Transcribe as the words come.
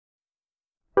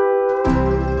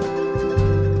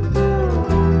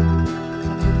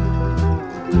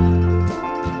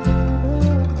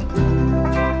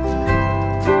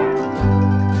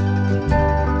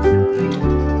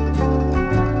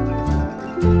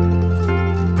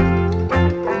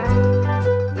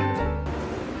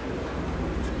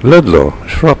Ludlow,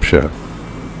 Shropshire.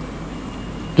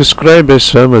 Described by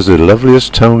some as the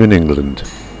loveliest town in England.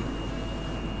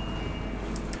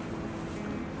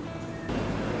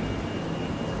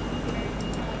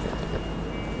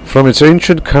 From its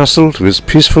ancient castle to its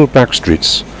peaceful back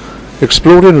streets,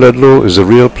 exploring Ludlow is a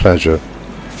real pleasure.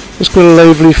 It's got a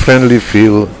lively, friendly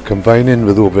feel, combining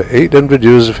with over 800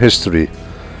 years of history.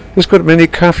 It's got many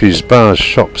cafes, bars,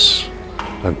 shops,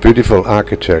 and beautiful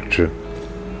architecture.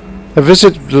 A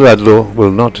visit to Ludlow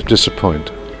will not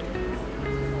disappoint.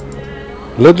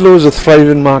 Ludlow is a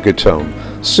thriving market town,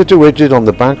 situated on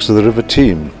the banks of the River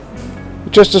Teme,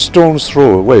 just a stone's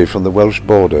throw away from the Welsh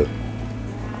border.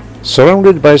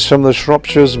 Surrounded by some of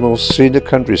Shropshire's most scenic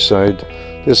countryside,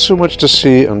 there's so much to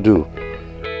see and do.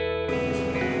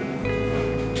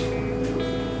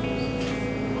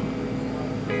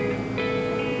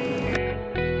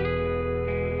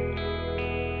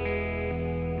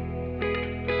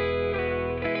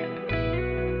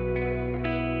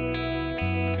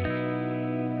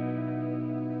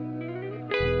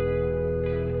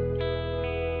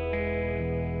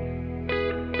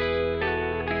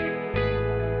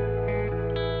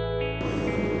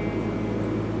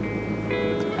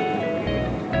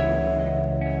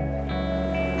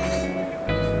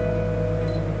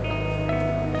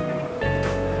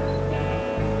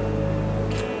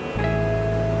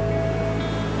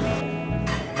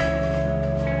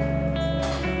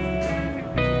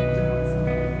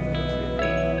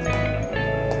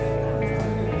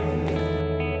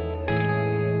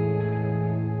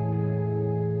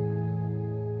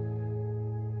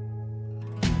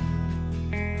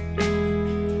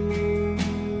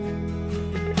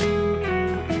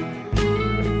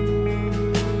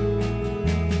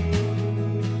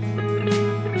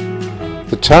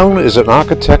 The town is an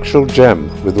architectural gem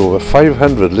with over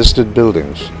 500 listed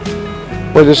buildings,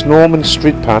 while its Norman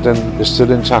street pattern is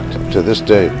still intact to this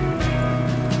day.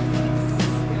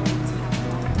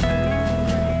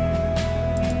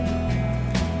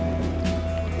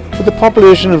 With a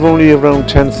population of only around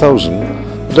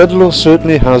 10,000, Ludlow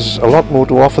certainly has a lot more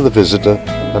to offer the visitor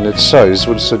than its size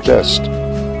would suggest.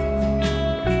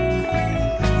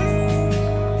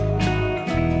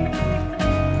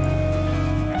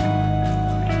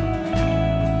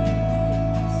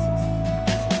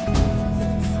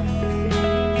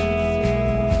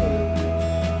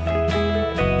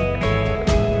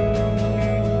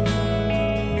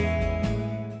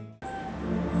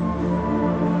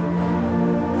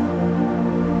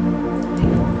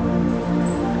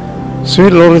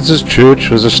 St. Lawrence's Church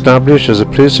was established as a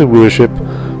place of worship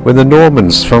when the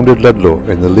Normans founded Ludlow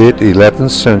in the late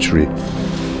 11th century.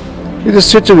 It is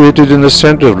situated in the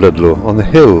centre of Ludlow on the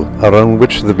hill around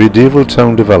which the medieval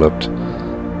town developed,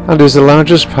 and is the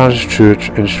largest parish church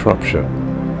in Shropshire.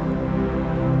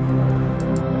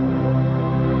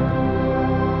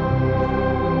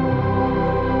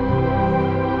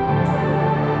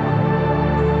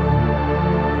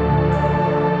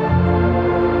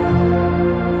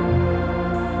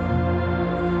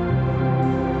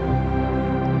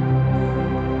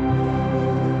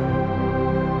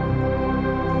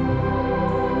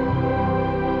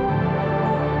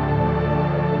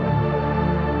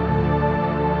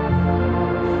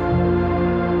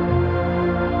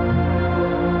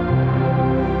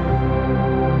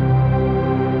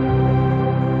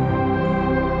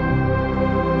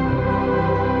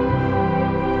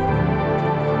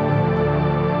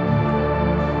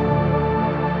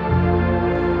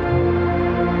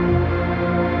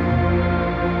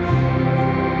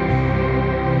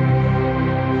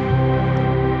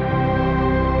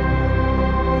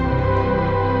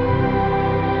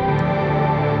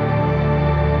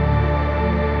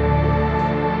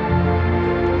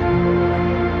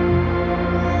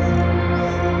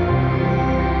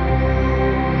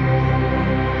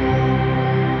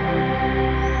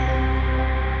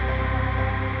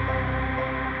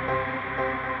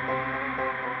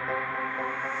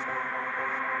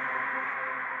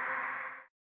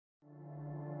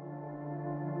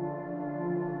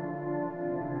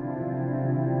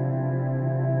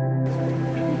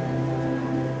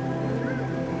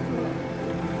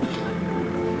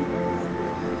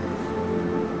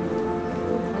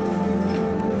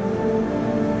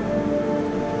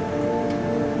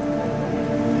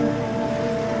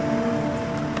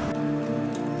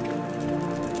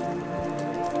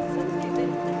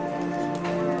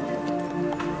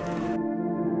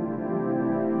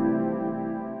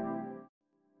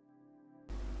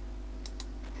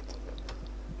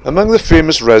 Among the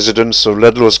famous residents of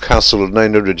Ludlow's castle of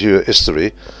 900-year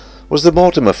history was the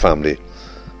Mortimer family,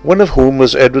 one of whom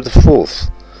was Edward IV,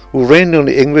 who reigned on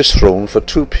the English throne for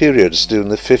 2 periods during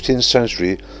the 15th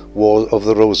century War of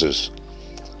the Roses.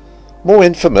 More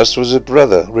infamous was his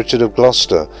brother, Richard of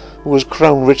Gloucester, who was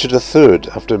crowned Richard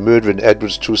III after murdering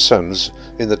Edward's 2 sons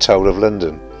in the Tower of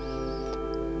London.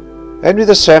 Henry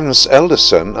VII's eldest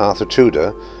son, Arthur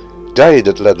Tudor, died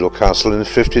at Ludlow Castle in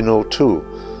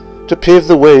 1502 to pave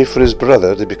the way for his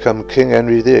brother to become King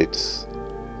Henry VIII.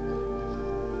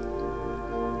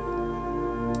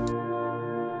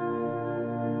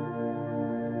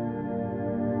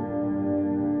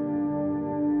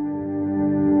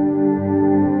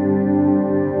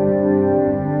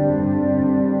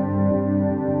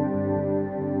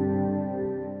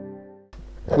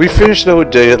 We finished our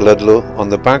day at Ludlow on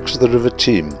the banks of the River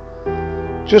Teme.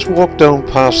 Just walked down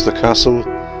past the castle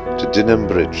to Dinham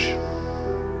Bridge.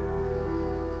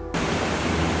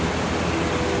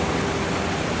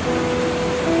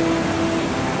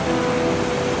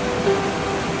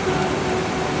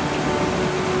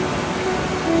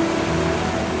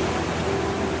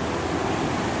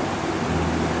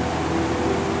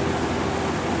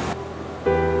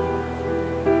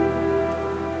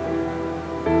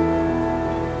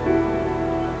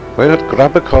 Why not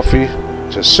grab a coffee,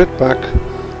 just sit back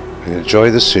and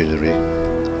enjoy the scenery.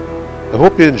 I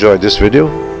hope you enjoyed this video.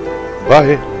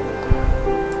 Bye.